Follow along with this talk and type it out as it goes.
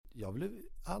jag blev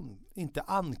inte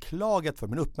anklagad för,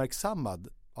 men uppmärksammad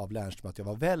av Lernström att jag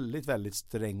var väldigt, väldigt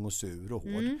sträng och sur och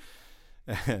hård.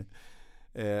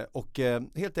 Och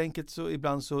helt enkelt så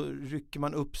ibland så rycker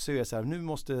man upp sig och är så här, nu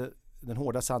måste den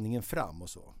hårda sanningen fram och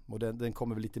så. Och den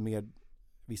kommer väl lite mer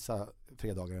vissa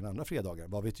fredagar än andra fredagar,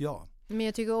 vad vet jag. Men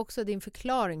jag tycker också att din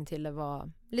förklaring till det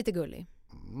var lite gullig.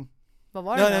 Vad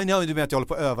var det? Det? Ja, du menar att jag håller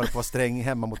på att öva på att vara sträng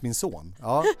hemma mot min son.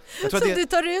 Ja. Jag tror så att du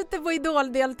tar ut det på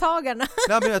idoldeltagarna?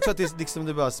 Nej, men jag tror att det liksom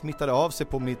det bara smittade av sig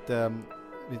på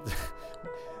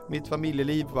mitt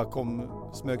familjeliv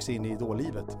bara smög sig in i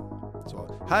idollivet.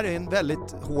 Så här är en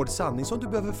väldigt hård sanning som du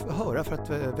behöver höra för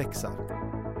att växa.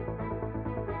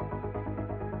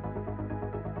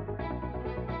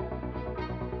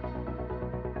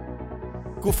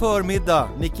 God förmiddag,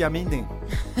 Nicky Amini.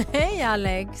 Hej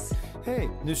Alex. Hej,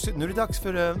 nu är det dags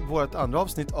för vårt andra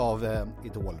avsnitt av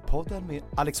Idolpodden med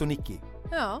Alex och Nicky.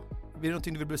 Ja. Är det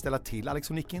någonting du vill beställa till Alex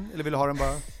och Nicky? Eller vill du ha den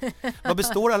bara? Vad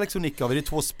består Alex och Nicky av? Är det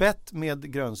 2 spett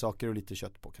med grönsaker och lite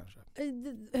kött på kanske?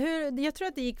 Jag tror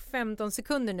att det gick 15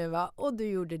 sekunder nu va? Och du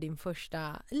gjorde din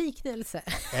första liknelse.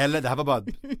 Eller det här var bara,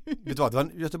 vet du vad, det var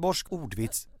en göteborgsk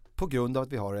ordvits på grund av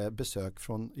att vi har besök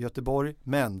från Göteborg.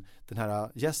 Men den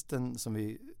här gästen som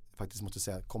vi faktiskt måste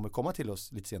säga kommer komma till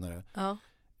oss lite senare. Ja.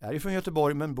 Är ju från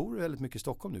Göteborg men bor väldigt mycket i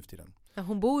Stockholm nu för tiden. Ja,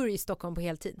 hon bor i Stockholm på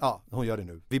heltid. Ja, hon gör det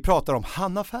nu. Vi pratar om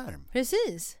Hanna Färm.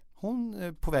 Precis. Hon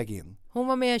är på väg in. Hon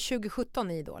var med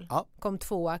 2017 i Idol. Ja. Kom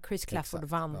 2, Chris Clafford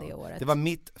vann det året. Det var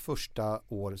mitt första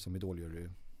år som idoljury.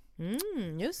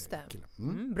 Just det.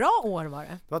 Bra år var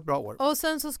det. Det var ett bra år. Och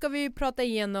sen så ska vi prata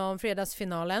igenom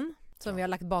fredagsfinalen som vi har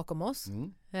lagt bakom oss.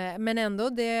 Men ändå,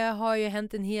 det har ju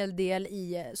hänt en hel del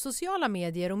i sociala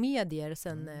medier och medier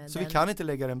sen så vi kan inte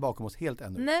lägga den bakom oss helt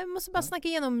ännu. Nej, vi måste bara snacka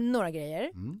igenom några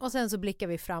grejer. Och sen så blickar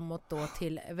vi framåt då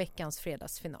till veckans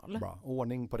fredagsfinal. Bra,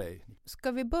 ordning på dig.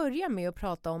 Ska vi börja med att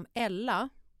prata om Ella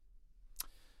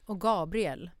och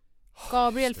Gabriel?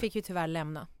 Gabriel fick ju tyvärr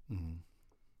lämna.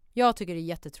 Jag tycker det är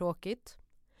jättetråkigt.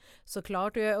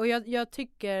 Såklart. Och jag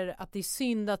tycker att det är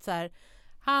synd att så här,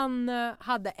 han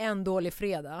hade en dålig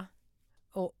fredag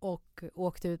och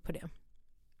åkte ut på det.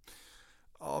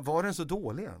 Ja, var den så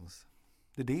dålig ens?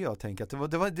 Det är det jag tänker.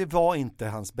 Att det var inte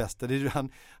hans bästa.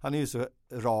 Han är ju så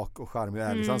rak och charmig och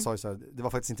ärlig. Så han sa ju så här, det var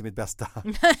faktiskt inte mitt bästa.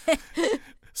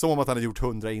 Som om att han hade gjort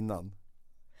 100 innan.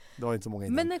 Det var inte så många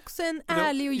innan. Men också en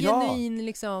ärlig och genuin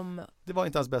liksom. Det var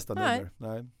inte hans bästa nummer.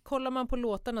 Nej. Kollar man på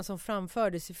låtarna som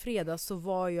framfördes i fredags så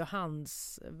var ju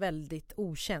hans väldigt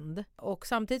okänd. Och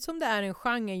samtidigt som det är en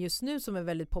genre just nu som är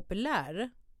väldigt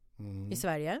populär i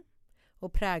Sverige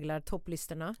och präglar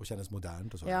topplistorna. Och kändes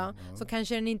modernt och så. Ja, så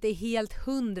kanske den inte är helt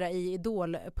 100 i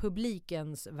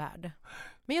idolpublikens värld.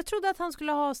 Men jag trodde att han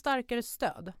skulle ha starkare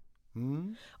stöd.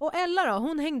 Och Ella då,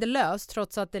 hon hängde löst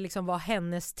trots att det liksom var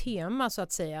hennes tema så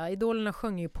att säga. Idolerna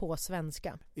sjöng ju på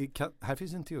svenska. Här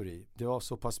finns en teori. Det var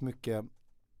så pass mycket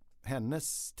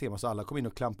hennes tema så alla kom in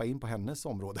och klampa in på hennes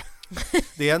område.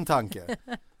 Det är en tanke.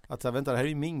 Att vänta, det här är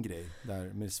ju min grej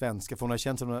där med svenska. För hon har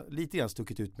känt som hon har lite grann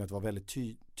stuckit ut med att vara väldigt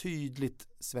tydligt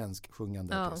svensk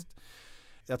sjungande artist.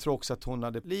 Jag tror också att hon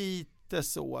hade lite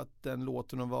så att den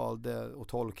låten hon valde och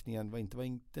tolkningen var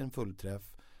inte en fullträff.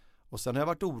 Och sen har jag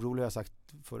varit orolig, jag har sagt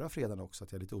förra fredagen också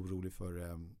att jag är lite orolig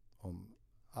för om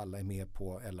alla är med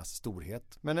på Ellas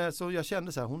storhet. Men så jag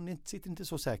kände så här, hon sitter inte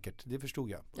så säkert, det förstod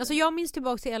jag. Alltså jag minns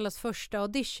tillbaka till Ellas första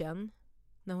audition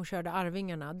när hon körde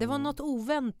Arvingarna. Det var något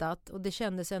oväntat och det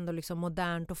kändes ändå liksom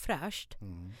modernt och fräscht.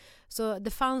 Så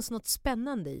det fanns något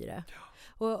spännande i det.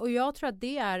 Och jag tror att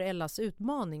det är Ellas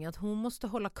utmaning, att hon måste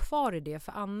hålla kvar i det,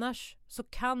 för annars så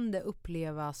kan det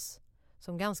upplevas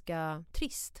som ganska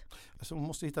trist. Alltså man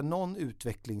måste hitta någon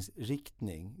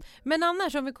utvecklingsriktning. Men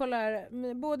annars om vi kollar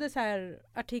både så här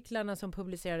artiklarna som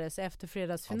publicerades efter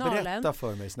fredagsfinalen. Berätta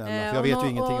för mig snälla, för jag vet ju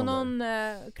ingenting om det. Och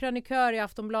någon krönikör i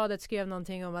Aftonbladet skrev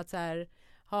någonting om att så här,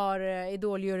 har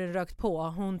idoljuryn rökt på.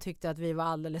 Hon tyckte att vi var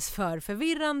alldeles för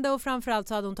förvirrande och framförallt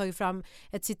så hade hon tagit fram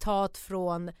ett citat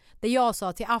från det jag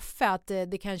sa till Affe att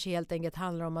det kanske helt enkelt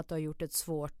handlar om att du har gjort ett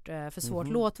för svårt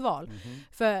låtval.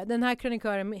 För den här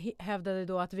krönikören hävdade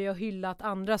då att vi har hyllat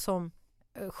andra som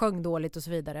sjöng dåligt och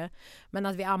så vidare, men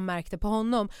att vi anmärkte på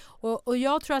honom. Och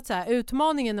jag tror att så här,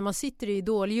 utmaningen när man sitter i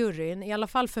idoljuryn, i alla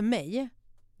fall för mig,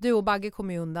 du och Bagge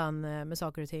kommer ju undan med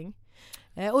saker och ting.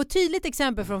 Och ett tydligt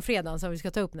exempel från fredagen som vi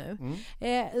ska ta upp nu.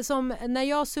 Som när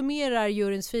jag summerar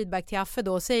juryns feedback till Affe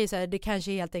då och säger så här, det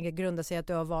kanske helt enkelt grundar sig att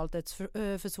du har valt ett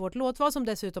för svårt låtval som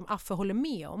dessutom Affe håller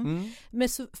med om. Men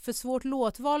för svårt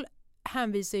låtval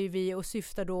hänvisar ju vi och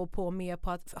syftar då på med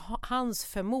på att hans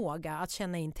förmåga att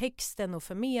känna in texten och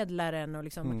förmedlaren och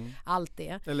liksom allt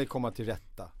det. Eller komma till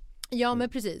rätta. Ja, men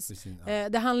precis.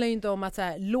 Det handlar ju inte om att så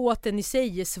här, låten i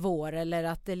sig är svår eller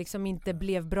att det liksom inte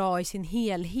blev bra i sin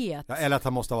helhet. Ja, eller att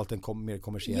han måste ha valt en mer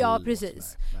kommersiell. Ja,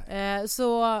 precis.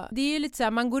 Så det är ju lite så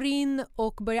här, man går in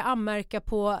och börjar anmärka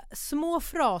på små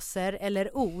fraser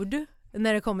eller ord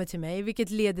när det kommer till mig, vilket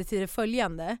leder till det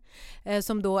följande,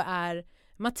 som då är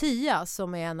Mattias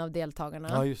som är en av deltagarna.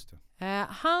 Ja, just det.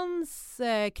 Hans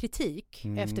kritik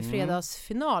efter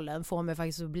fredagsfinalen får mig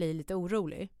faktiskt att bli lite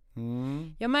orolig.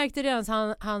 Jag märkte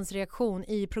redan hans reaktion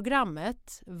i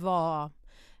programmet var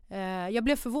jag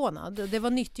blev förvånad. Det var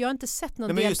nytt. Jag har inte sett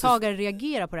någon deltagare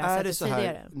reagera på det här sättet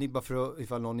tidigare. Ni bara för att,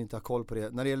 ifall någon inte har koll på det.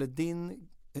 När det gäller din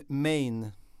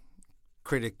main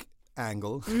critic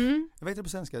angle, jag vet inte på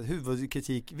svenska,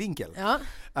 huvudkritikvinkel,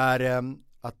 är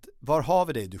att var har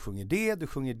vi dig? Du sjunger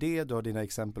det, du har dina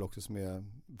exempel också som är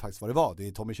faktiskt vad det var. Det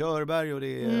är Tommy Körberg och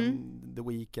det är The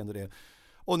Weeknd och det.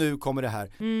 Och nu kommer det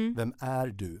här. Vem är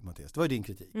du, Mattias? Det var ju din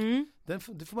kritik. Det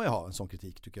får man ju ha, en sån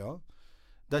kritik tycker jag.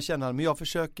 Där känner han, men jag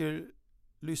försöker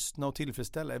lyssna och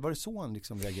tillfredsställa. Var det så han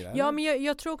liksom reagerar? Ja, men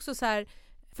jag tror också så här,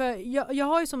 för jag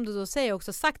har ju som du då säger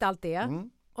också sagt allt det.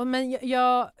 Men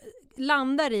jag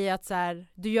landar i att så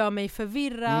här, du gör mig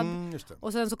förvirrad.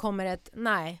 Och sen så kommer ett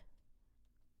nej.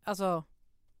 Alltså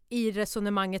i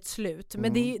resonemangets slut.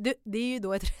 Men det är ju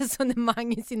då ett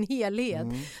resonemang i sin helhet.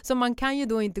 Så man kan ju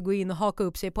då inte gå in och haka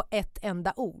upp sig på ett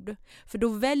enda ord. För då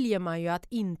väljer man ju att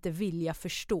inte vilja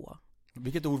förstå.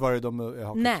 Vilket ord var det de hakade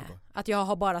upp nej, på? att jag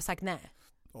har bara sagt nej.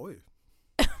 Oj.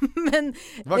 Men,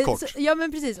 det var kort. Ja,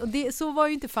 men precis. Och så var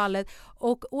ju inte fallet.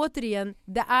 Och återigen,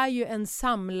 det är ju en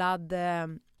samlad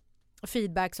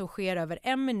feedback som sker över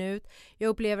 1 minut. Jag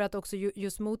upplever att också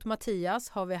just mot Mattias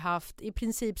har vi haft i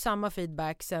princip samma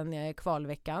feedback sedan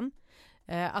kvalveckan.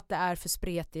 Att det är för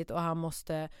spretigt och han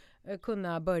måste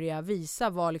kunna börja visa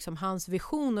vad liksom hans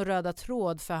vision och röda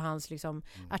tråd för hans liksom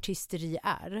artisteri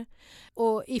är.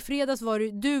 Och i fredags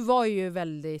du var ju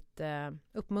väldigt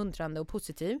uppmuntrande och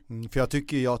positiv. För jag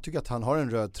tycker att han har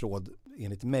en röd tråd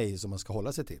enligt mig som man ska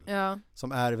hålla sig till. Ja.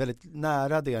 Som är väldigt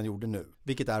nära det han gjorde nu.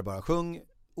 Vilket är bara sjung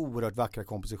oerhört vackra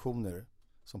kompositioner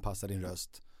som passar din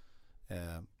röst.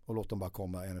 Och låt dem bara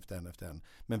komma en efter en.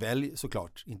 Men välj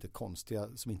såklart inte konstiga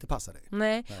som inte passar dig.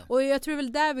 Nej. Och jag tror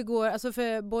väl där vi går, alltså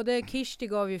för både Kirsti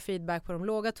gav ju feedback på de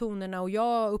låga tonerna och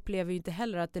jag upplever ju inte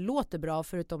heller att det låter bra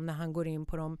förutom när han går in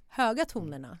på de höga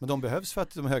tonerna. Men de behövs för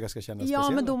att de höga ska kännas speciella.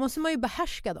 Ja, men då måste man ju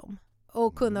behärska dem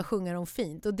och kunna sjunga dem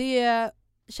fint. Och det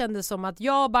kändes som att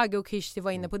jag, Bagge och Kirsti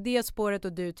var inne på det spåret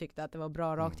och du tyckte att det var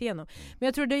bra rakt igenom. Men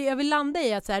jag tror jag vill landa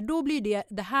i att så här, då blir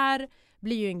det här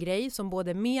blir ju en grej som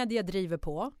både media driver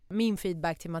på, min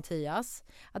feedback till Mattias,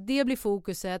 att det blir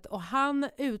fokuset och han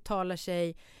uttalar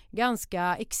sig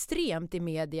ganska extremt i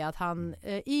media att han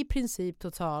i princip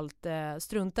totalt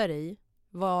struntar i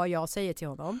vad jag säger till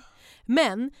honom.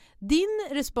 Men din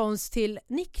respons till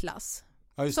Niklas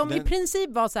som i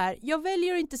princip var så här, jag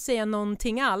väljer att inte säga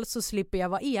någonting alls så slipper jag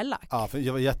vara elak. Ja, för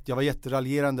jag var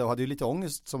jätteraljerande och hade ju lite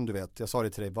ångest som du vet. Jag sa det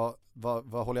till dig,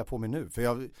 vad håller jag på med nu? För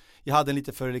jag hade en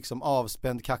lite för liksom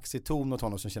avspänd kaxig ton mot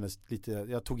honom som kändes lite,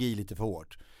 jag tog i lite för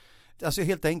hårt. Alltså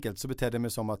helt enkelt så betedde jag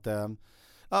mig som att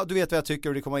du vet vad jag tycker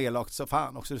och det kommer elakt så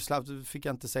fan också, du fick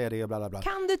jag inte säga det och bla bla bla.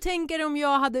 Kan du tänka dig om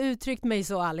jag hade uttryckt mig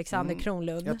så, Alexander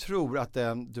Kronlund? Jag tror att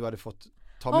du hade fått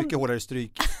ta mycket hårdare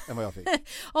stryk än vad jag fick.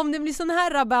 Om det blir sån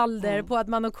här rabalder på att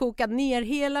man har kokat ner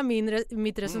hela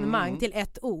mitt resonemang till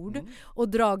ett ord och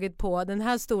dragit på den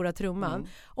här stora trumman.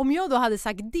 Om jag då hade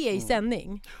sagt det i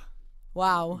sändning.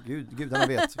 Wow. Gudarna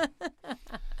vet.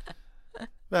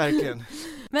 Verkligen.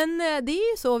 Men det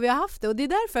är ju så vi har haft det och det är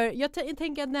därför jag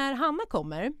tänker att när Hanna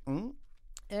kommer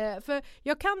för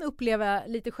jag kan uppleva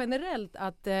lite generellt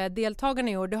att deltagarna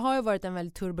i år, det har ju varit en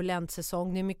väldigt turbulent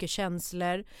säsong, det är mycket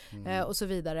känslor och så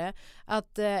vidare.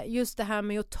 Att just det här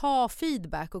med att ta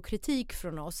feedback och kritik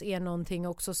från oss är någonting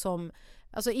också som,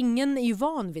 alltså ingen är ju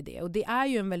van vid det och det är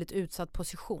ju en väldigt utsatt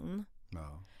position.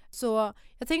 Ja. Så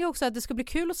jag tänker också att det ska bli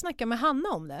kul att snacka med Hanna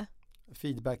om det.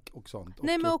 Feedback och sånt.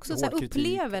 Nej, men också så här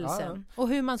upplevelsen och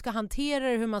hur man ska hantera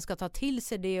det, hur man ska ta till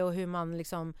sig det och hur man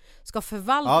liksom ska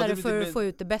förvalta det för att få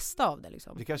ut det bästa av det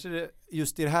liksom. Det kanske är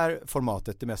just i det här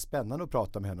formatet det mest spännande att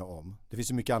prata med henne om. Det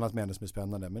finns ju mycket annat med henne som är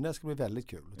spännande, men det ska bli väldigt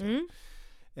kul.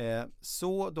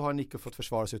 Så då har Nico fått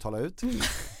försvara sig och tala ut.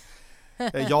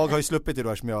 Jag har ju sluppit det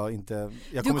då som jag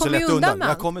kommer så lätt undan.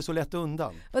 Jag kommer så lätt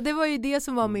undan. Och det var ju det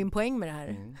som var min poäng med det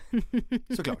här.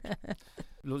 Såklart.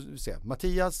 Låt oss se.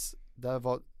 Mattias, där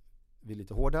var vi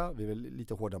lite hårda. Vi var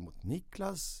lite hårda mot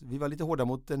Niklas. Vi var lite hårda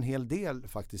mot en hel del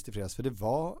faktiskt i fredags.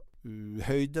 För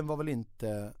höjden var väl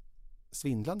inte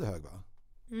svindlande hög, va?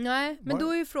 Nej, men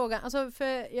då är ju frågan. Alltså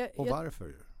och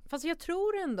varför? Fast jag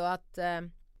tror ändå att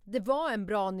det var en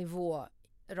bra nivå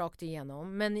rakt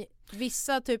igenom. Men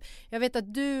vissa typ, jag vet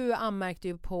att du anmärkte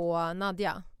ju på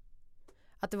Nadja.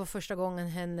 Att det var första gången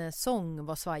hennes sång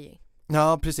var svajig.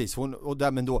 Ja, precis.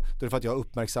 Men då är det för att jag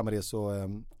uppmärksammar det så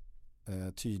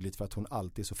tydligt för att hon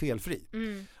alltid är så felfri.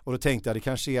 Och då tänkte jag det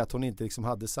kanske är att hon inte liksom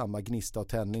hade samma gnista och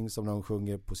tändning som när hon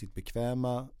sjunger på sitt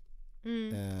bekväma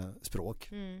språk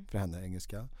för henne,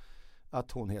 engelska.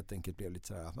 Att hon helt enkelt blev lite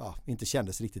sådär, inte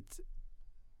kändes riktigt,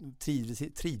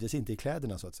 trivdes inte i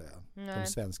kläderna så att säga. De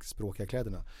svenskspråkiga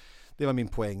kläderna. Det var min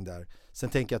poäng där. Sen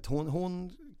tänker jag att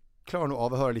hon klarar nog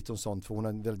av att höra lite om sånt, för hon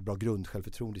har en väldigt bra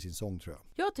självförtroende i sin sång, tror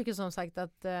jag. Jag tycker som sagt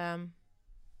att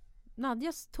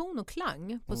Nadjas ton och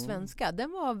klang på svenska,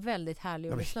 den var väldigt härlig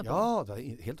att lyssna på. Ja, det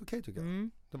var helt okej tycker jag.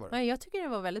 Det var det. Nej, jag tycker det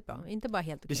var väldigt bra. Inte bara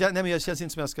helt okej. Jag känns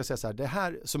inte som jag ska säga så här. Det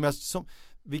här som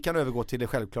vi kan övergå till det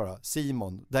självklara.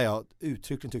 Simon, där jag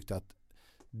uttryckligen tyckte att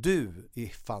du är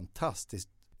fantastiskt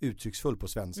uttrycksfull på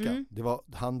svenska.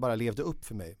 Han bara levde upp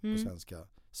för mig på svenska.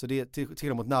 Så det är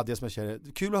till och med Nadja som jag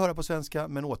känner, kul att höra på svenska,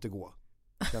 men återgå.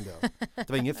 Kände jag. Det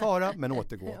var ingen fara, men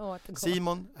återgå.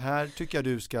 Simon, här tycker jag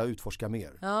du ska utforska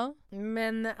mer. Ja,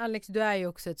 men Alex, du är ju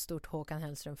också ett stort Håkan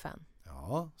Hellström-fan.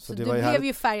 Ja, så det du blev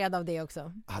ju färgad av det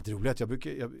också. Det är roligt,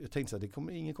 jag tänkte så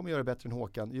här, ingen kommer göra bättre än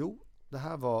Håkan. Jo, det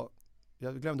här var,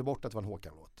 jag glömde bort att det var en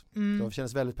Håkan-låt. Det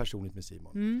kändes väldigt personligt med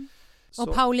Simon.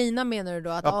 Och Paulina menar du då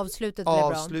att avslutet blev bra?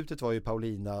 Avslutet var ju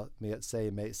Paulina med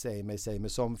Säg mig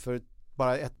som för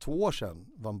bara 1-2 år sedan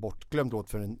var en bortglömd låt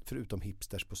förutom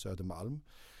hipsters på Södermalm.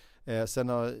 Sen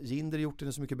har Jinder gjort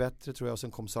den så mycket bättre tror jag, och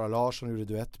sen kom Sara Larsson och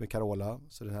gjorde duett med Carola,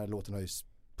 så den här låten har ju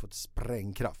fått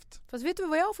sprängkraft. Fast vet du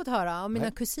vad jag har fått höra av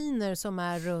mina kusiner som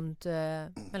är runt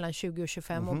mellan 20 och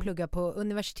 25 och pluggar på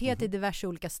universitet i diverse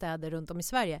olika städer runt om i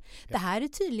Sverige. Det här är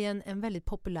tydligen en väldigt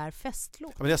populär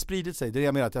festlåt. Men det har spridit sig, det är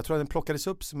jag menar, att jag tror att den plockades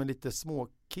upp som en lite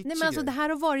småkitschig. Nej, men alltså det här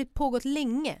har pågått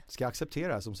länge. Ska jag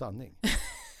acceptera det som sanning?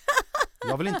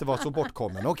 Jag vill inte vara så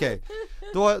bortkommen. Okej,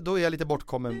 då är jag lite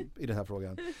bortkommen i den här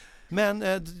frågan. Men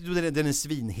den är en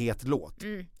svinhet låt.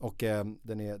 Och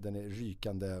den är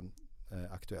rykande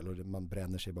aktuell. Och man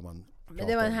bränner sig bara man pratar. Men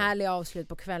det var en härlig avslut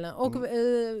på kvällen. Och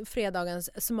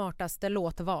fredagens smartaste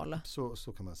låtval.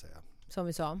 Så kan man säga. Som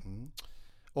vi sa.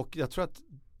 Och jag tror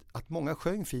att många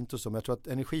sjöng fint och så. Men jag tror att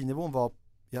energinivån var...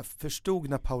 Jag förstod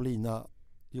när Paulina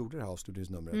gjorde det här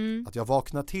avslutningsnumret. Att jag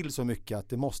vaknade till så mycket att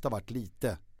det måste ha varit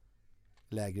lite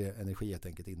lägre energi helt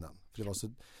enkelt innan. För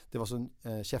det var så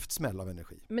en käftsmäll av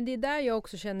energi. Men det är där jag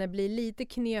också känner blir lite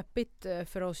knepigt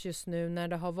för oss just nu när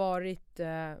det har varit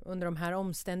under de här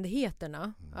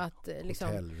omständigheterna. Att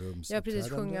jag precis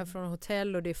sjunga från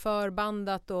hotell och det är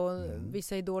förbandat och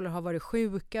vissa idoler har varit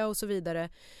sjuka och så vidare.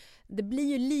 Det blir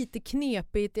ju lite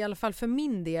knepigt, i alla fall för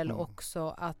min del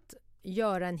också, att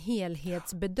göra en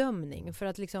helhetsbedömning, för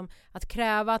att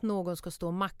kräva att någon ska stå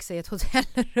och maxa i ett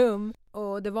hotellrum.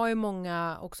 Och det var ju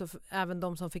många också, även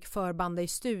de som fick förbanda i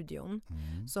studion,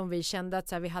 som vi kände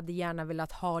att vi hade gärna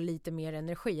velat ha lite mer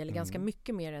energi, eller ganska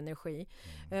mycket mer energi.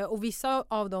 Och vissa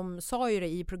av dem sa ju det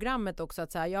i programmet också,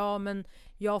 att men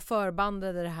jag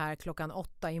förbandade det här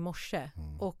 8:00 i morse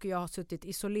och jag har suttit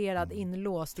isolerad,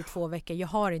 inlåst i 2 veckor. Jag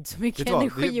har inte så mycket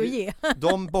energi att ge.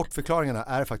 De bortförklaringarna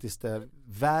är faktiskt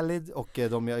valid, och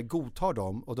jag godtar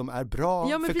dem, och de är bra.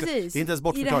 Ja, men precis. Det är inte ens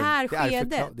bortförklaring. I det här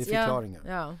skedet. Det är förklaringen.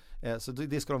 Ja. Så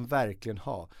det ska de verkligen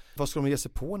ha. Vad ska de ge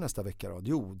sig på nästa vecka då?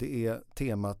 Jo, det är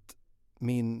temat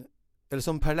eller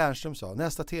som Per Lernström sa,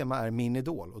 nästa tema är min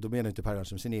idol. Och då menar inte Per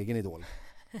Lernström sin egen idol.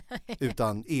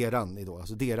 Utan eran idol,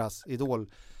 alltså deras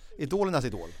idol. Idolernas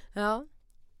idol. Ja.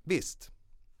 Visst.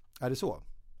 Är det så?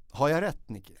 Har jag rätt,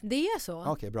 Nicky? Det är så.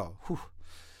 Okej, bra.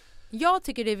 Jag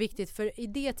tycker det är viktigt för i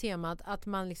det temat att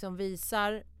man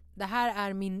visar, det här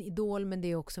är min idol, men det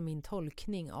är också min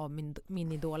tolkning av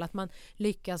min idol. Att man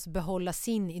lyckas behålla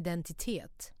sin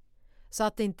identitet. Så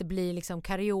att det inte blir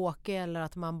karaoke eller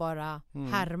att man bara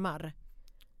härmar.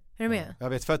 Är du med? Jag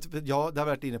vet, för att det har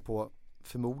varit inne på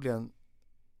förmodligen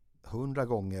 100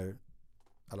 gånger, i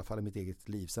alla fall i mitt eget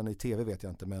liv. Sen i tv vet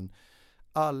jag inte, men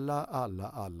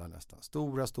alla nästan.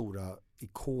 Stora,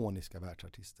 ikoniska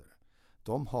världsartister.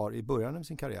 De har i början av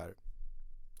sin karriär,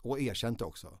 och erkänt det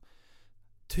också,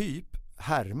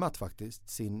 härmat faktiskt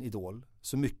sin idol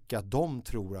så mycket att de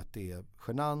tror att det är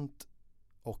genant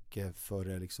och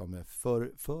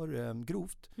för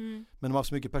grovt. Men de har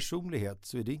så mycket personlighet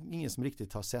så är det ingen som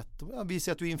riktigt har sett. Vi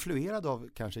ser att du är influerad av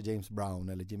kanske James Brown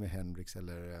eller Jimi Hendrix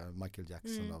eller Michael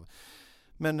Jackson.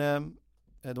 Men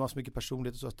de har så mycket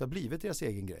personlighet så att det har blivit deras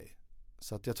egen grej.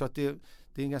 Så att jag tror att det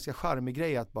är en ganska charmig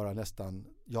grej att bara nästan,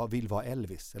 jag vill vara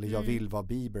Elvis eller jag vill vara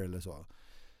Bieber eller så.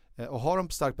 Och har de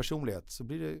stark personlighet så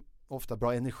blir det ofta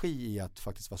bra energi i att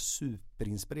faktiskt vara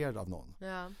superinspirerad av någon.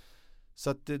 Ja. Så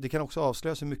att det kan också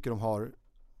avslöja hur mycket de har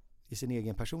i sin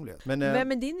egen personlighet. Men,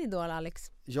 Vem är din idol,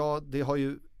 Alex? Ja, det har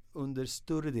ju under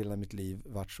större delen av mitt liv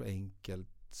varit så enkelt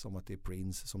som att det är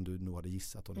Prince, som du nog hade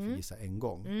gissat och du fick gissa en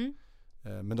gång.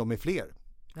 Men de är fler.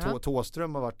 Ja.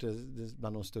 Thåström har varit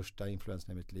bland de största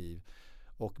influenserna i mitt liv.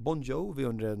 Och Bon Jovi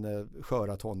under den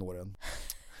sköra tonåren.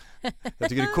 Jag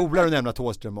tycker det är coolare att nämna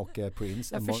Thåström och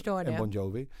Prince än Bon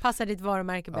Jovi. Passar ditt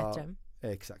varumärke bättre.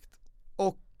 Exakt.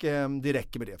 Och det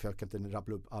räcker med det, för jag kan inte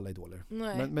rabbla upp alla idoler.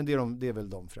 Men det är väl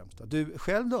de främsta. Du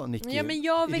själv då, Nicky? Ja, men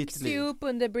jag växte ju upp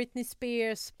under Britney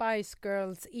Spears, Spice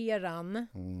Girls-eran.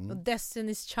 Och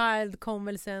Destiny's Child kom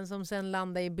väl som sen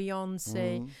landade i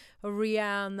Beyoncé och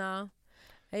Rihanna.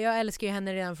 Jag älskar ju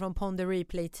henne redan från Pon de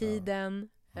Replay-tiden.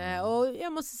 Och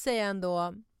jag måste säga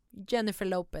ändå Jennifer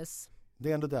Lopez. Det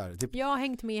är ändå där. Jag har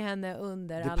hängt med henne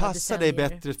under alla decennier. Det passar dig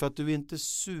bättre för att du är inte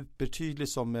supertydlig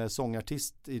som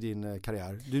sångartist i din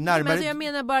karriär. Du är närmare... Men jag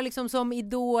menar bara liksom som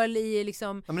idol i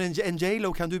liksom... Ja, men en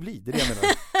J.Lo kan du bli, det är det jag menar.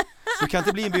 Du kan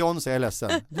inte bli en Beyoncé, jag är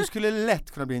ledsen. Du skulle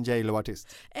lätt kunna bli en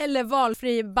J.Lo-artist. Eller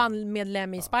valfri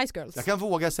bandmedlem i Spice Girls. Jag kan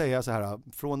våga säga så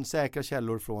här, från säkra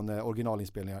källor från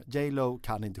originalinspelningar. J.Lo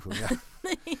kan inte sjunga.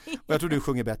 Och jag tror du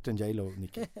sjunger bättre än J.Lo,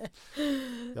 Nicky.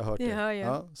 Jag har hört det. Hör jag.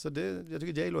 Ja, så jag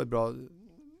tycker J.Lo är bra.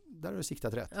 Där har du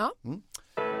siktat rätt. Ja.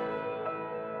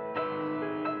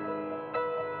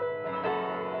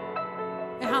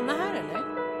 Är Hanna här eller?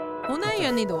 Hon är ju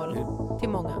en idol till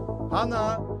många.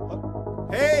 Hanna!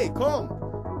 Hej, kom!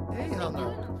 Hej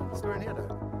Hanna! Står du ner där?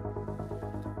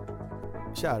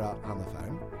 Kära Hanna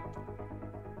Färm.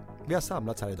 Vi har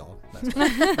samlats här idag.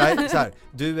 Nej, så här.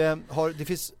 Det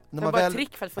finns... Det var bara ett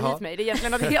trick för att få hit mig. Det är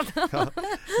egentligen något helt annat.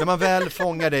 När man väl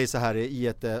fångar dig så här i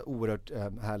ett oerhört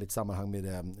härligt sammanhang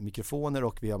med mikrofoner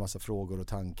och vi har massa frågor och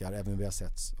tankar, även vi har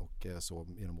setts och så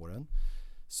genom åren,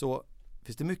 så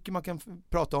finns det mycket man kan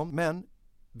prata om, men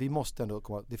vi måste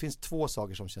ändå det finns 2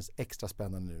 saker som känns extra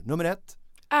spännande nu. Nummer 1.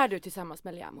 Är du tillsammans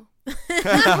med Liam?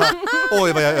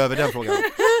 Oj, vad jag är över den frågan.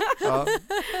 Ja.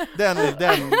 Den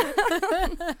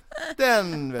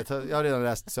vet jag har redan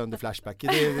läst sönder Flashback.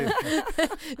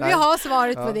 Vi har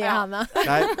svaret på det, Hanna.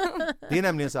 Nej, det är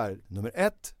nämligen så här. Nummer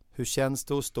 1, hur känns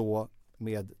det att stå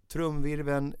med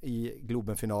trumvirveln i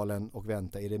Globenfinalen och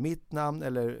vänta, är det mitt namn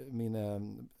eller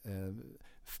min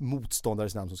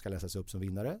motståndares namn som ska läsas upp som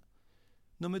vinnare?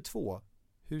 Nummer 2,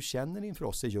 hur känner ni inför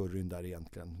oss i juryn där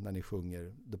egentligen när ni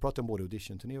sjunger? Då pratar jag om både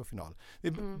audition-turné och final.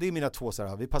 Det är mina 2 så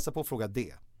här. Vi passar på att fråga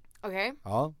det. Okej.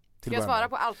 Ja, ska jag svara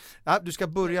på allt? Ja, du ska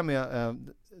börja med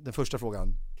den första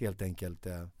frågan, helt enkelt.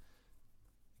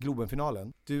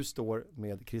 Globenfinalen. Du står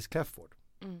med Chris Clafford.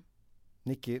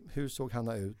 Nicky, hur såg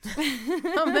Hanna ut?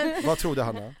 Vad trodde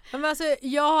Hanna? Men alltså,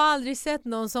 jag har aldrig sett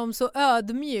någon som så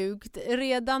ödmjukt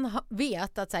redan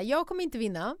vet att så här, jag kommer inte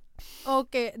vinna. Och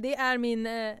det är min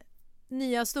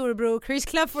nya storebror Chris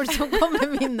Clafford som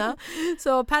kommer vinna.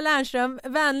 Så Per Lernström,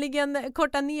 vänligen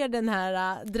korta ner den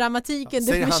här dramatiken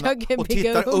du försöker och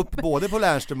bygga tittar upp både på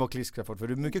Lernström och Chris Clafford, för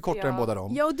du är mycket kortare än båda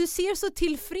dem. Ja, och du ser så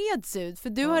tillfreds ut, för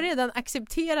du har redan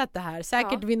accepterat det här,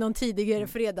 säkert vid någon tidigare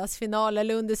fredagsfinal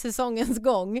eller under säsongens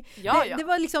gång. Det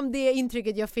var liksom det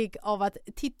intrycket jag fick av att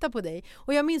titta på dig.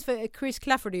 Och jag minns, för Chris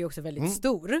Clafford är ju också väldigt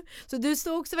stor, så du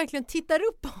stod också verkligen tittar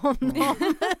upp på honom.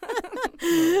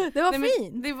 Det var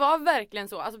fint. Det var verkligen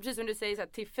så, alltså precis som du säger så här,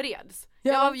 tillfreds.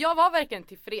 Ja. Jag var verkligen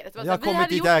tillfreds. Jag har kommit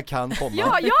dit där jag kan komma.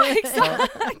 Ja,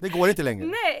 exakt. Det går inte längre.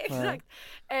 Nej, exakt.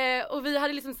 Och vi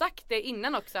hade liksom sagt det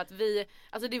innan också, att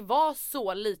alltså det var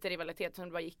så lite rivalitet som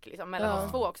det bara gick liksom, mellan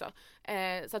oss 2 också.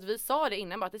 Så att vi sa det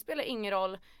innan bara, att det spelar ingen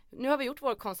roll. Nu har vi gjort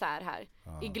vår konsert här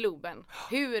i Globen.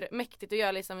 Hur mäktigt att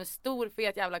göra liksom en stor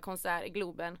fet jävla konsert i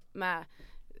Globen med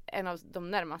en av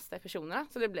de närmaste personerna,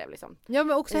 så det blev liksom. Ja,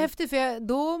 men också häftigt, för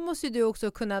då måste du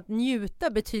också kunna njuta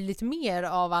betydligt mer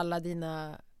av alla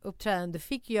dina uppträdanden du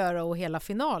fick göra och hela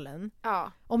finalen.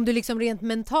 Ja. Om du liksom rent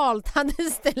mentalt hade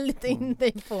ställt in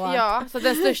dig på Ja, så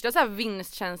den största så här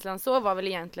vinstkänslan så var väl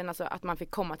egentligen alltså att man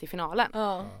fick komma till finalen.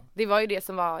 Ja. Det var ju det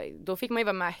som var, då fick man ju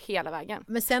vara med hela vägen.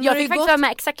 Men sen jag fick faktiskt vara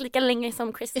med exakt lika länge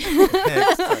som Chris.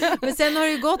 Men sen har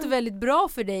det ju gått väldigt bra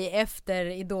för dig efter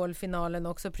Idolfinalen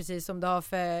också, precis som det har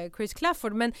för Chris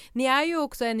Clafford. Men ni är ju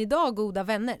också än idag goda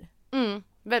vänner.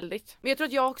 Väldigt. Men jag tror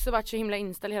att jag också varit så himla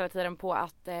inställd hela tiden på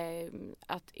att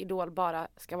Idol bara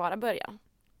ska vara början.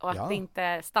 Och att det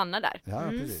inte stannar där. Ja,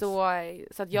 precis. Så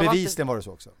att jag bevisligen var det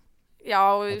så också.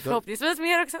 Ja, och förhoppningsvis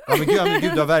mer också. Ja, men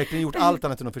gud, du har verkligen gjort allt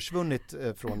annat än att försvunnit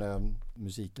från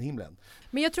musikhimlen.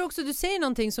 Men jag tror också du säger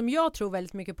någonting som jag tror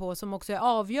väldigt mycket på, som också är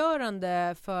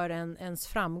avgörande för ens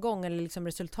framgång eller liksom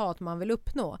resultat man vill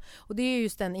uppnå. Och det är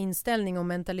just den inställning och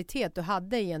mentalitet du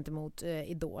hade gentemot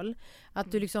Idol.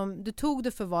 Att du tog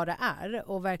det för vad det är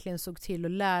och verkligen såg till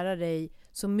att lära dig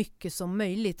så mycket som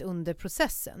möjligt under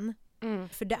processen.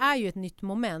 För det är ju ett nytt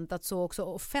moment att så också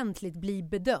offentligt bli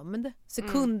bedömd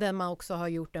sekunden man också har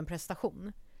gjort en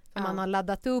prestation. Man har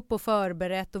laddat upp och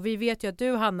förberett, och vi vet ju att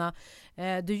du, Hanna,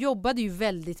 du jobbade ju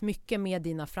väldigt mycket med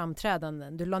dina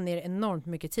framträdanden. Du la ner enormt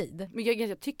mycket tid. Men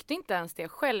jag tyckte inte ens det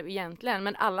själv egentligen,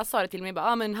 men alla sa det till mig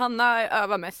bara, men Hanna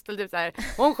övar mest, eller typ så här,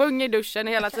 hon sjunger i duschen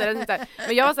hela tiden. Så här.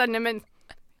 Men jag var så här, nej men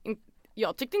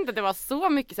jag tyckte inte att det var så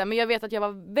mycket så här, men jag vet att jag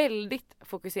var väldigt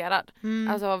fokuserad.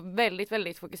 Alltså väldigt,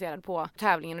 väldigt fokuserad på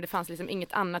tävlingen, och det fanns liksom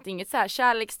inget annat, inget så här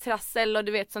kärlekstrassel och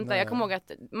du vet sånt där. Jag kommer ihåg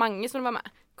att Mange som var med,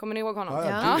 kommer ni ihåg honom?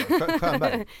 Ja.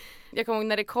 Jag kommer ihåg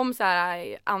när det kom så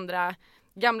här andra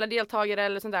gamla deltagare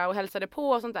eller sånt där och hälsade på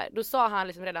och sånt där. Då sa han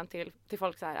liksom redan till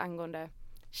folk så här angående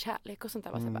kärlek och sånt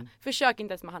där. Bara, försök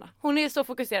inte ens med Hanna. Hon är så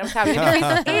fokuserad på tävlingen.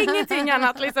 Det finns ingenting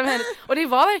annat liksom. Och det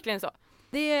var verkligen så.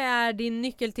 Det är din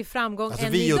nyckel till framgång alltså,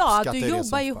 än idag. Du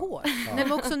jobbar ju hårt. Ja.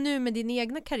 Men också nu med din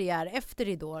egna karriär efter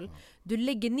Idol. Du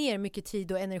lägger ner mycket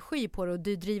tid och energi på det och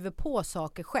du driver på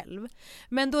saker själv.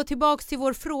 Men då tillbaks till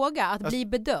vår fråga, att bli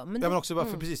bedömd. Ja, men också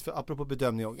för apropå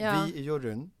bedömning. Vi i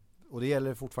juryn, och det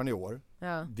gäller fortfarande i år,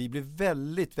 vi blir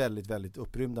väldigt, väldigt, väldigt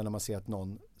upprymda när man ser att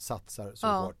någon satsar så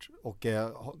hårt och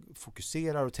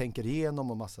fokuserar och tänker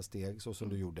igenom och massa steg så som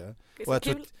du gjorde. Det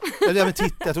är och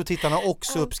jag tror tittarna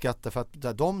också uppskattar, för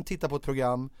att de tittar på ett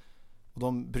program och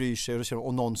de bryr sig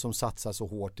och någon som satsar så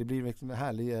hårt. Det blir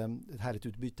verkligen ett härligt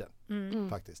utbyte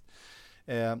faktiskt.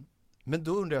 Men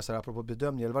då undrar jag så här, apropå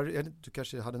bedömning, du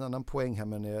kanske hade en annan poäng här,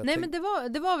 men nej, men det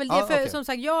var väl det, för som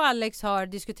sagt, jag och Alex har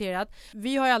diskuterat,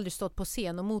 vi har ju aldrig stått på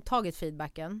scen och mottagit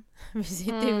feedbacken. Vi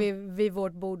sitter vid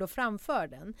vårt bord och framför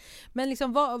den. Men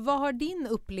liksom, vad har din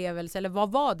upplevelse, eller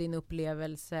vad var din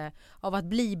upplevelse av att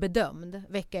bli bedömd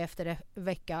vecka efter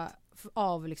vecka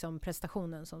av liksom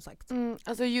prestationen, som sagt?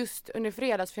 Alltså just under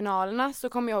fredagsfinalerna så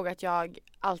kommer jag ihåg att jag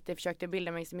alltid försökte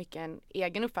bilda mig så mycket en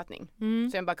egen uppfattning.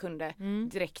 Så jag bara kunde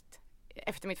direkt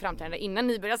efter mitt framträdande innan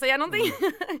ni började säga någonting.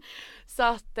 Så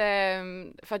att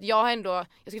för att jag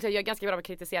skulle säga jag är ganska bra på att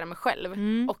kritisera mig själv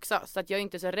också, så att jag är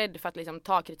inte så rädd för att liksom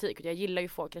ta kritik, och jag gillar ju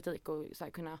att få kritik och så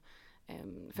här kunna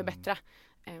förbättra.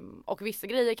 Och vissa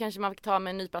grejer kanske man fick ta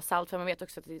med en nypa salt, för man vet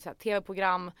också att det är så här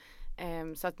tv-program.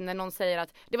 Så att när någon säger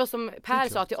att, det var som Per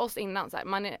sa till oss innan, så här,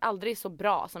 man är aldrig så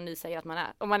bra som ni säger att man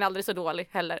är, och man är aldrig så dålig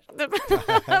heller.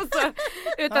 Alltså,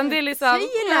 utan det är liksom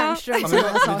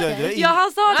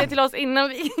han sa det till oss innan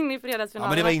vi gick in i fredagsfinalen. Ja,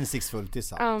 men det var insiktsfullt, det är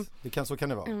sant. Så kan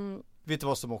det vara. Vet du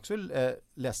vad som också är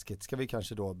läskigt, ska vi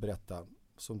kanske då berätta,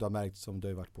 som du har märkt, som du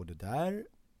har varit både där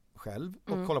själv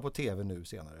och kolla på tv nu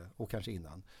senare och kanske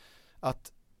innan,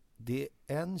 att det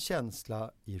är en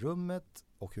känsla i rummet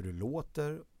och hur det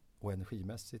låter och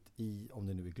energimässigt om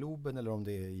det nu är Globen eller om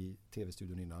det är i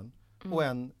tv-studion innan, och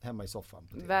en hemma i soffan.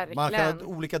 Man kan ha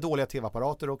olika dåliga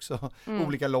tv-apparater också,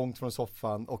 olika långt från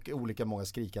soffan och olika många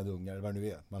skrikande ungar, vad det nu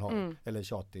är man har, eller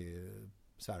tjatig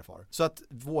svärfar. Så att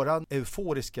våran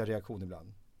euforiska reaktion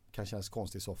ibland kan kännas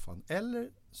konstig i soffan, eller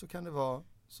så kan det vara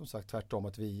som sagt tvärtom,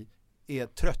 att vi är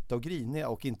trötta och griniga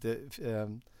och inte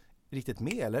riktigt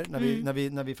med, eller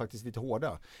när vi faktiskt är lite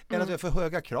hårda. Eller att vi har för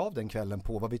höga krav den kvällen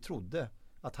på vad vi trodde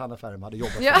att Hanna Färm hade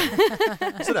jobbat med.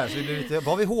 Sådär, så det blir lite,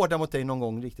 var vi hårda mot dig någon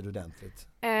gång riktigt ordentligt?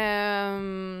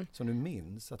 Som du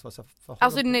minns?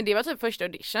 Alltså nej, det var typ första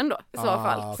audition då i så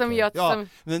fall. Som okay.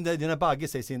 Men dina Bagge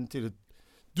säger sin tydligt,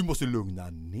 du måste lugna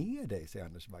ner dig, säger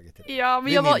Anders Bagge till dig. Ja,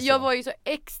 men jag var ju så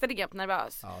extremt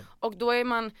nervös. Ja. Och då är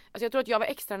man, alltså jag tror att jag var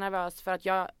extra nervös för att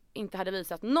jag inte hade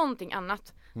visat någonting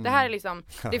annat. Det här är liksom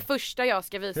det första jag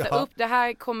ska visa upp. Det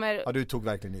här kommer... Ja, du tog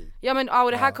verkligen i. Ja, men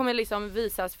och det här kommer liksom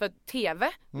visas för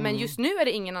tv. Men just nu är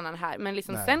det ingen annan här. Men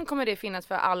liksom sen kommer det finnas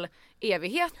för all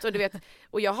evighet. Och du vet,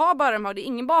 och jag har bara det är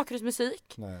ingen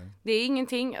bakgrundsmusik. Nej. Det är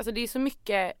ingenting, alltså det är så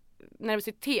mycket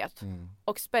nervositet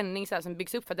och spänning så här, som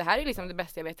byggs upp, för det här är liksom det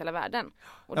bästa jag vet i hela världen.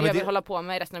 Och det jag vill hålla på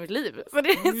med resten av mitt liv. Så det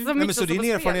är så mycket. Så din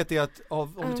erfarenhet är att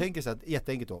om du tänker så att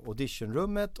jätteenkelt då,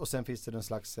 auditionrummet, och sen finns det en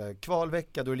slags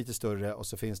kvalvecka, då är det lite större, och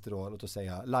så finns det då, låt oss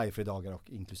säga, live-fredagar och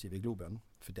inklusive Globen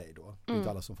för dig då. Det är inte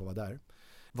alla som får vara där.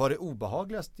 Var det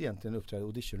obehagligast egentligen att uppträda i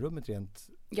auditionrummet rent?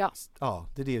 Ja. Ja,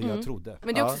 det är det jag trodde.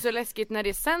 Men det är också så läskigt när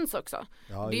det sänds också.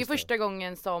 Ja, det är ju första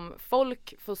gången som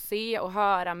folk får se och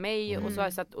höra mig och så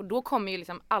att, och då kommer ju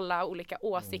liksom alla olika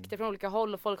åsikter från olika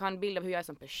håll, och folk har en bild av hur jag är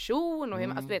som person och hur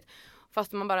man, alltså, vet,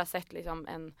 fast man bara sett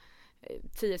liksom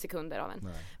 10 sekunder av en.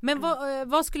 Nej. Men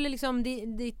vad skulle liksom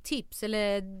ditt tips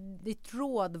eller ditt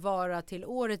råd vara till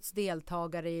årets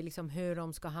deltagare i liksom hur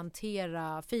de ska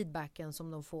hantera feedbacken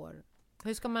som de får?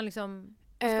 Hur ska man liksom,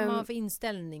 vad ska man ha för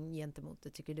inställning gentemot det,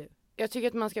 tycker du? Jag tycker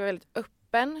att man ska vara väldigt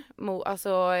öppen mot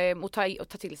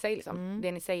ta till sig liksom,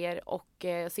 det ni säger och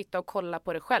sitta och kolla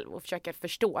på det själv och försöka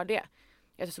förstå det.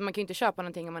 Så man kan ju inte köpa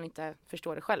någonting om man inte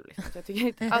förstår det själv. Liksom. Så jag tycker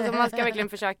inte, alltså man ska verkligen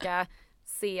försöka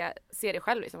se det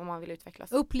själv liksom, om man vill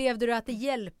utvecklas. Upplevde du att det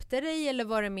hjälpte dig eller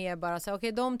var det mer bara så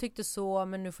okej, de tyckte så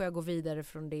men nu får jag gå vidare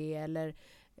från det, eller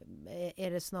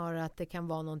är det snarare att det kan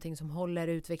vara någonting som håller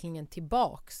utvecklingen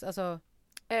tillbaks? Alltså...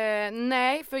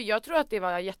 Nej, för jag tror att det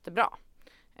var jättebra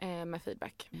med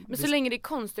feedback. Men så länge det är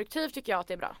konstruktivt tycker jag att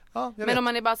det är bra. Ja, men om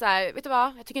man är bara så här, vet du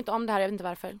vad, jag tycker inte om det här, jag vet inte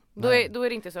varför. Då är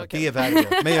det inte så kul. Det är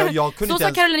värre. Men jag kunde så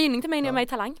sa Caroline Gynning till mig när jag var med i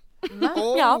Talang.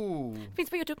 Ja, finns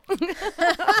på YouTube.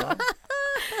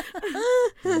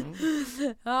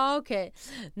 Ja, okej.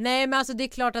 Nej, men alltså det är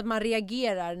klart att man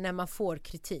reagerar när man får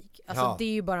kritik. Alltså det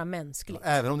är ju bara mänskligt.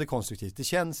 Även om det är konstruktivt. Det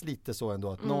känns lite så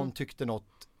ändå att någon tyckte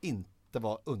något inte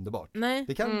var underbart. Nej.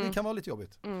 Det kan vara lite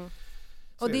jobbigt.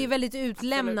 Och det är väldigt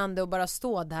utlämnande att bara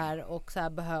stå där och så här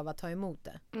behöva ta emot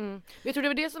det. Jag tror det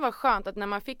var det som var skönt, att när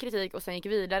man fick kritik och sen gick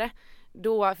vidare,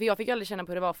 då, för jag fick aldrig känna på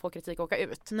hur det var att få kritik och åka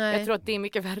ut. Nej. Jag tror att det är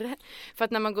mycket värre. För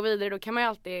att när man går vidare då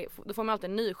får man alltid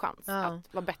en ny chans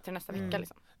att vara bättre nästa vecka.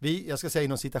 Liksom. Jag ska säga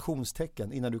inom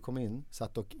citationstecken, innan du kom in,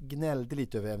 satt och gnällde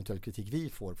lite över eventuell kritik vi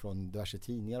får från diverse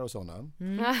tidningar och sådana.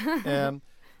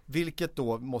 Vilket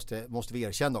då måste vi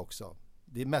erkänna också.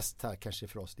 Det är mest här kanske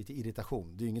för oss lite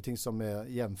irritation. Det är ingenting som är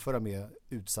jämföra med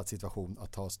utsatt situation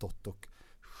att ha stått och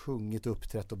sjungit,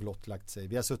 uppträtt och blottlagt sig.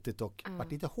 Vi har suttit och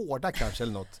varit lite hårda kanske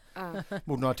eller något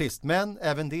mot någon artist. Men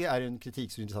även det är en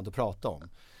kritik som är intressant att prata om.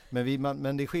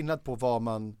 Men det är skillnad på vad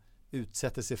man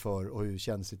utsätter sig för och hur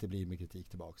känsligt det blir med kritik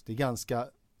tillbaks. Det är ganska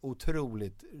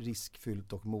otroligt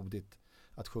riskfyllt och modigt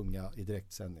att sjunga i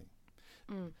direktsändning.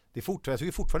 Jag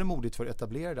tycker fortfarande modigt för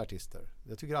etablerade artister.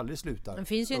 Jag tycker aldrig det slutar. Det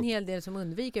finns ju en hel del som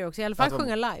undviker också, i alla fall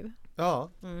sjunga live.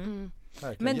 Ja.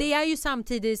 Men det är ju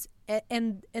samtidigt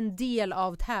en del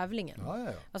av tävlingen. Ja.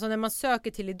 Alltså när man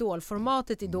söker till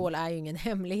Idol-formatet Idol är ju ingen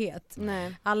hemlighet.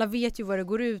 Nej. Alla vet ju vad det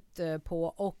går ut på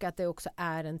och att det också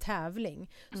är en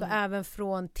tävling. Så även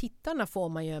från tittarna får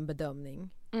man ju en bedömning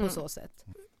på så sätt.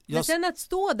 Men sen att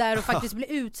stå där och faktiskt bli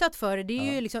utsatt för det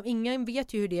är ju liksom, ingen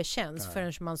vet ju hur det känns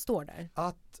förrän man står där.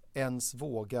 Att ens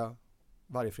våga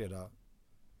varje fredag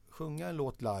sjunga en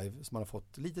låt live som man har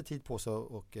fått lite tid på sig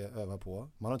och öva på.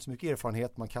 Man har inte så mycket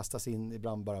erfarenhet, man kastas in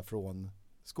ibland bara från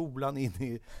skolan in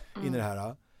i det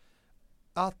här.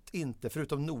 Att inte,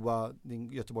 förutom Noah,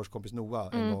 din Göteborgskompis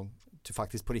Noah en gång,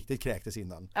 faktiskt på riktigt kräktes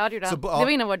innan. Ja, det gjorde han. Det var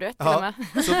innan vår duett till och med.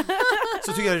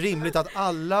 Så tycker jag det är rimligt att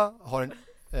alla har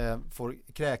får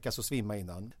kräkas och svimma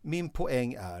innan. Min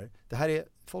poäng är,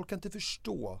 folk kan inte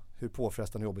förstå hur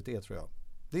påfrestande jobbet är, tror jag.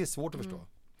 Det är svårt att förstå.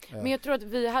 Men jag tror att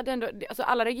vi hade ändå, alltså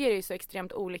alla reagerar ju så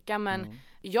extremt olika, men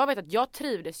jag vet att jag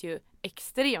trivdes ju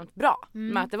extremt bra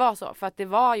med att det var så, för att det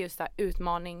var just där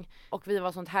utmaning och vi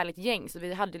var sånt härligt gäng, så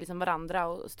vi hade liksom varandra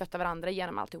och stöttade varandra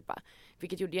genom alltihopa,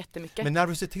 vilket gjorde jättemycket. Men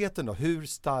nervositeten då, hur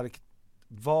stark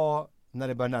var när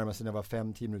det började närma sig, när det var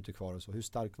 5-10 minuter kvar och så, hur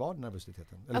stark var den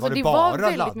nervositeten? Eller alltså var det bara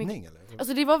var laddning? Mycket, eller?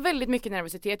 Alltså det var väldigt mycket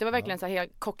nervositet, det var verkligen så här hel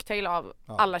cocktail av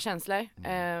alla känslor.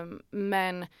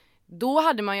 Men då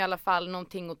hade man i alla fall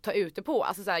någonting att ta ut det på.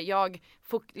 Alltså så här, jag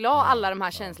la alla de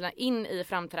här känslorna in i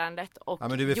framträdandet och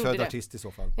men du är född artist i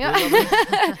så fall. Ja.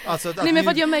 Alltså, nej, men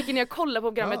för att jag märker när jag kollar på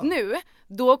programmet nu,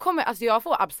 då kommer, alltså jag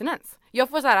får abstinens. Jag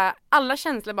får så här, alla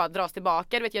känslor bara dras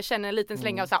tillbaka. Du vet, jag känner en liten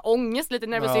släng av så här ångest, lite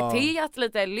nervositet,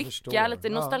 lite lycka, lite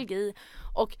nostalgi.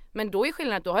 Men då är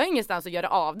skillnaden att då har jag ingenstans att göra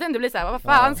av den. Det blir så här, vad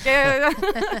fan ska jag...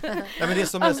 men det är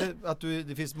som att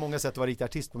det finns många sätt att vara riktig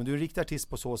artist på. Men du är riktig artist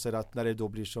på så sätt att när det då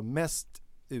blir som mest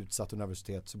utsatt och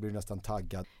nervositet så blir du nästan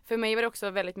taggad. För mig var det också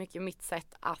väldigt mycket mitt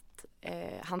sätt att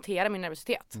hantera min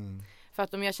nervositet. För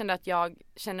att om jag kände att jag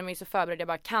känner mig så förberedd jag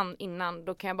bara kan innan,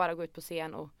 då kan jag bara gå ut på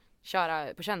scen och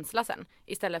köra på känsla sen.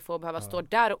 Istället för att behöva stå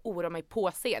där och oroa mig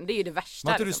på scen. Det är ju det värsta.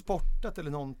 Har inte du sportat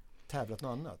eller tävlat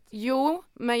något annat? Jo,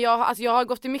 men jag har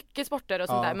gått i mycket sporter och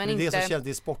sånt där. Men det inte... är så känns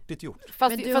det sportigt gjort.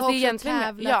 Men du har också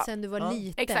tävlat sen du var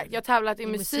liten. Exakt, jag har tävlat i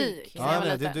musik.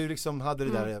 Du liksom hade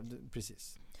det där,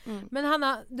 precis. Men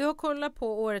Hanna, du har kollat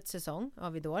på årets säsong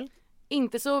av Idol.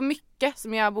 Inte så mycket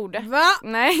som jag borde. Va?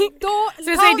 Nej. Då Så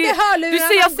jag ta säger det det,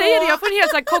 hörlurarna. jag säger det, jag får en hel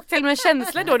sån här cocktail med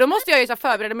känslor då måste jag ju så här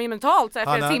förbereda mig mentalt så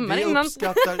här, flera timmar vi innan.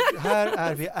 uppskattar, här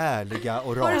är vi ärliga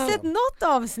och raka. Har du sett något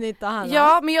avsnitt av Hanna?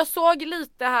 Ja, men jag såg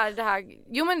lite det här.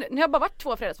 Jo men det har bara varit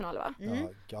 2 fredagsfinaler va?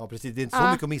 Ja precis, det är inte så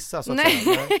mycket att missa så att Nej,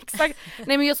 säga. exakt.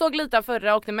 Nej men jag såg lite av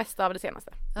förra och det mesta av det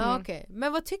senaste. Ja, okej.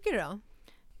 Men vad tycker du då?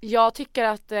 Jag tycker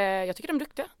de är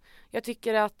duktiga. Jag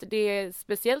tycker att det är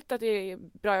speciellt att det är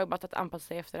bra jobbat att anpassa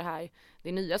sig efter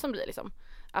det nya som blir liksom.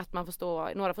 Att man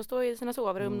får några får stå i sina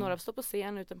sovrum, några får stå på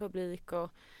scen utan publik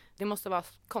och det måste vara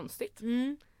konstigt.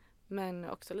 Men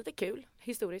också lite kul,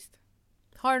 historiskt.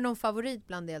 Har du någon favorit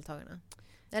bland deltagarna?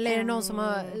 Eller är det någon som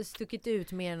har stuckit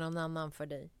ut mer än någon annan för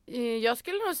dig? Jag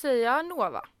skulle nog säga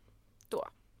Nova då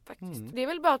faktiskt. Det är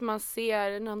väl bara att man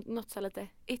ser något så lite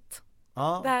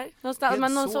där någonstans,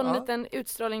 men någon sån liten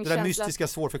utstrålningskänsla. Det där mystiska,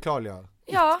 svårförklarliga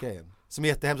grejen. Som är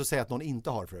jättehemskt att säga att någon inte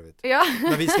har för övrigt. Ja.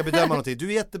 När vi ska bedöma någonting. Du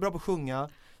är jättebra på att sjunga,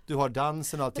 du har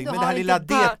dansen och allting. Men det här inte lilla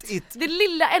det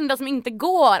lilla enda som inte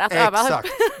går att öva. Exakt,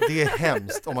 det är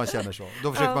hemskt om man känner så.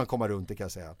 Då försöker man komma runt det kan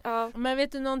jag säga. Ja. Men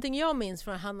vet du någonting jag minns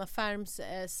från Hanna Färms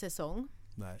säsong?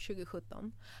 Nej.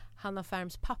 2017. Hanna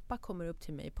Färms pappa kommer upp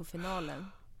till mig på finalen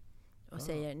och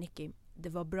säger: Nicky, det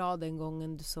var bra den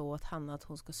gången du sa åt Hanna att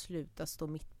hon ska sluta stå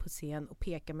mitt på scen och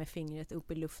peka med fingret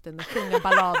upp i luften och sjunga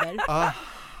ballader.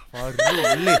 Vad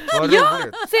roligt, vad Ja,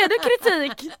 roligt. ser du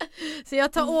kritik? Så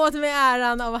jag tar åt mig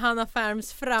äran av Hanna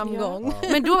Färms framgång. Ja.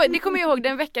 Men det kommer jag ihåg,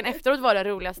 den veckan efteråt var det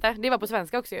roligaste. Det var på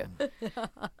svenska också ju.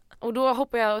 Och då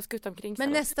hoppar jag och skuttar omkring.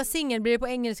 Men nästa singel, blir det på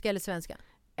engelska eller svenska?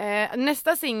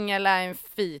 Nästa singel är en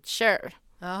feature.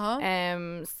 Jaha.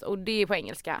 Och det är på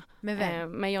engelska. Med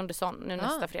vem? Med John Desson nu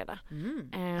nästa fredag.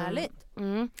 Härligt.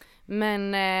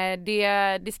 Men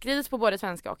det skrivs på både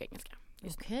svenska och engelska.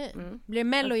 Okej. Blir det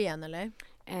Mello igen eller?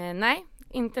 Nej,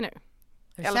 inte nu.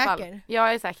 Är du säker? Fall.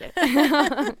 Jag är säker.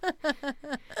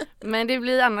 Men det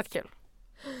blir annat kul.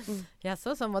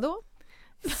 Jaså, som vadå?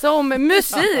 Som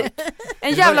musik!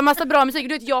 En jävla massa bra musik.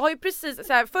 Du vet, jag har ju precis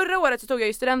så här, förra året så tog jag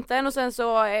ju studenten och sen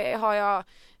så har jag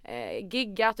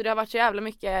giggat och det har varit så jävla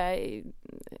mycket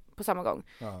på samma gång.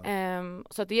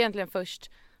 Så att det är egentligen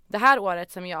först det här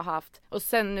året som jag har haft, och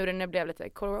sen nu när det blev lite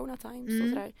corona times och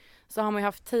sådär, så har man ju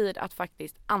haft tid att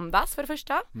faktiskt andas för det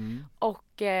första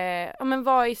och men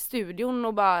vara i studion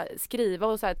och bara skriva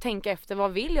och så här, tänka efter,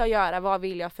 vad vill jag göra, vad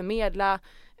vill jag förmedla,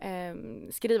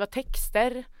 skriva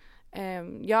texter.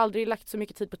 Jag har aldrig lagt så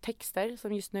mycket tid på texter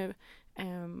som just nu,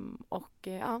 och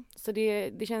så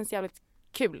det känns jävligt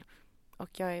kul. Och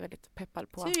jag är väldigt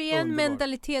peppad på. Så det är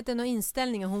mentaliteten och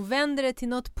inställningen. Hon vänder det till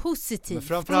något positivt.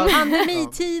 Framförallt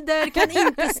Pandemitider kan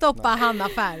inte stoppa Hanna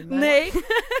Färm. Nej.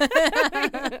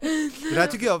 Det här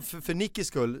tycker jag för Nickis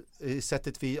skull,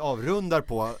 sättet vi avrundar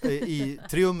på i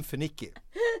triumf för Nicky.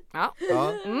 Ja.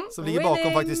 Som ligger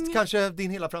bakom faktiskt kanske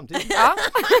din hela framtid. Ja.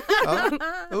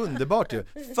 Underbart ju.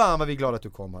 Fan vad vi är glada att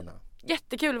du kom, Hanna.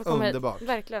 Jättekul att komma Underbart. hit.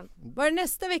 Verkligen. Var det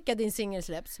nästa vecka din singel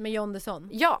släpps med John Desson?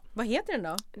 Ja. Vad heter den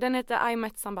då? Den heter I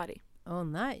Met Somebody. Oh,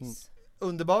 nice.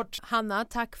 Underbart. Hanna,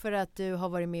 tack för att du har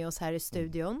varit med oss här i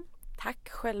studion. Tack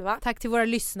själva. Tack till våra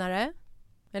lyssnare.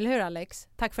 Eller hur Alex?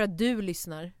 Tack för att du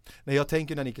lyssnar. Nej, jag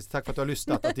tänker när Nickis, tack för att du har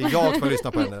lyssnat. Att det är jag som har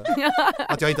lyssnat på henne.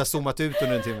 Att jag inte har zoomat ut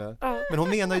under en timme. Men hon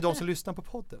menar ju de som lyssnar på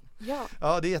podden.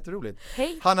 Ja, det är jätteroligt.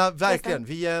 Hej. Hanna, verkligen.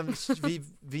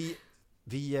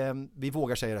 Vi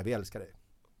vågar säga det, vi älskar dig.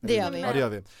 Det gör vi. Ja, det gör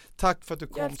vi. Tack för att du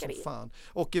kom som fan.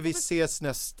 Och vi ses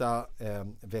nästa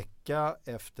vecka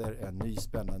efter en ny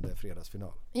spännande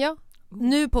fredagsfinal. Ja,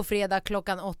 nu på fredag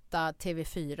klockan 8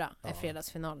 TV4 är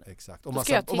fredagsfinalen. Exakt.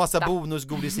 Och massa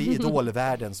bonusgodis i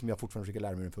idolvärlden som jag fortfarande försöker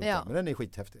lära mig den funkar. Men den är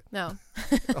skithäftig. Ja.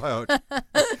 Har jag hört.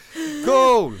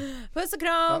 Cool! Puss och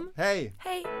kram! Ja, hej!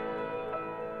 Hej!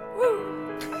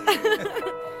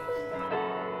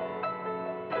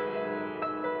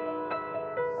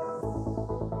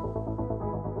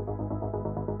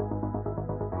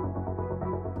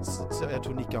 Så jag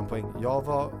tror Nicky har en poäng. Jag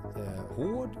var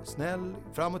hård, snäll,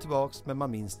 fram och tillbaks, men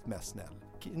man minst mest snäll.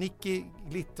 Nicky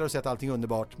glittrar och säger att allting är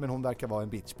underbart, men hon verkar vara en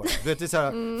bitch bara. Du vet, det är så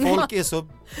här, folk är så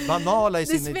banala i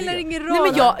sin idé. Det spelar ingen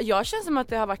roll. Nej, men jag känns som att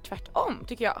det har varit tvärtom,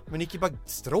 tycker jag. Men Nicky bara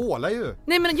strålar ju.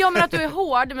 Nej, men jag menar att du är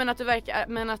hård,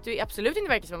 men att du absolut inte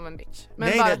verkar som en bitch.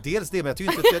 Men nej, dels det, men jag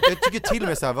tycker till och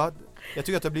med så här, Jag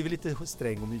tycker att jag har blivit lite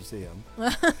sträng och mysig igen.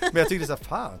 Men jag tycker det är så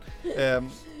fan.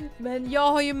 Men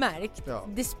jag har ju märkt, Ja.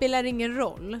 det spelar ingen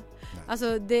roll.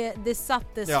 Alltså det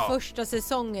sattes första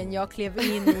säsongen jag klev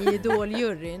in i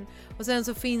Idol-juryn. Och sen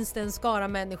så finns det en skara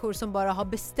människor som bara har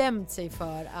bestämt sig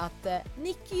för att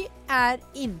Nicky är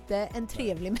inte en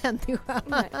trevlig människa.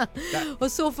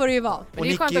 Och så får det ju vara. Men det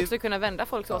är ju skönt också att kunna vända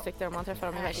folks åsikter om man träffar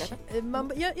dem i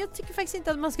verkligheten. Jag tycker faktiskt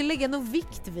inte att man ska lägga någon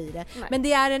vikt vid det. Nej. Men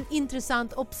det är en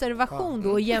intressant observation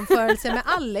då i jämförelse med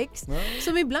Alex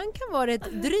som ibland kan vara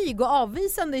rätt dryg och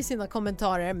avvisande i sina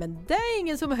kommentarer, men det är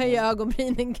ingen som höjer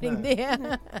ögonbrynen kring det.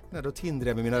 Nej, då tindrar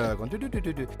jag med mina ögon.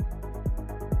 Du.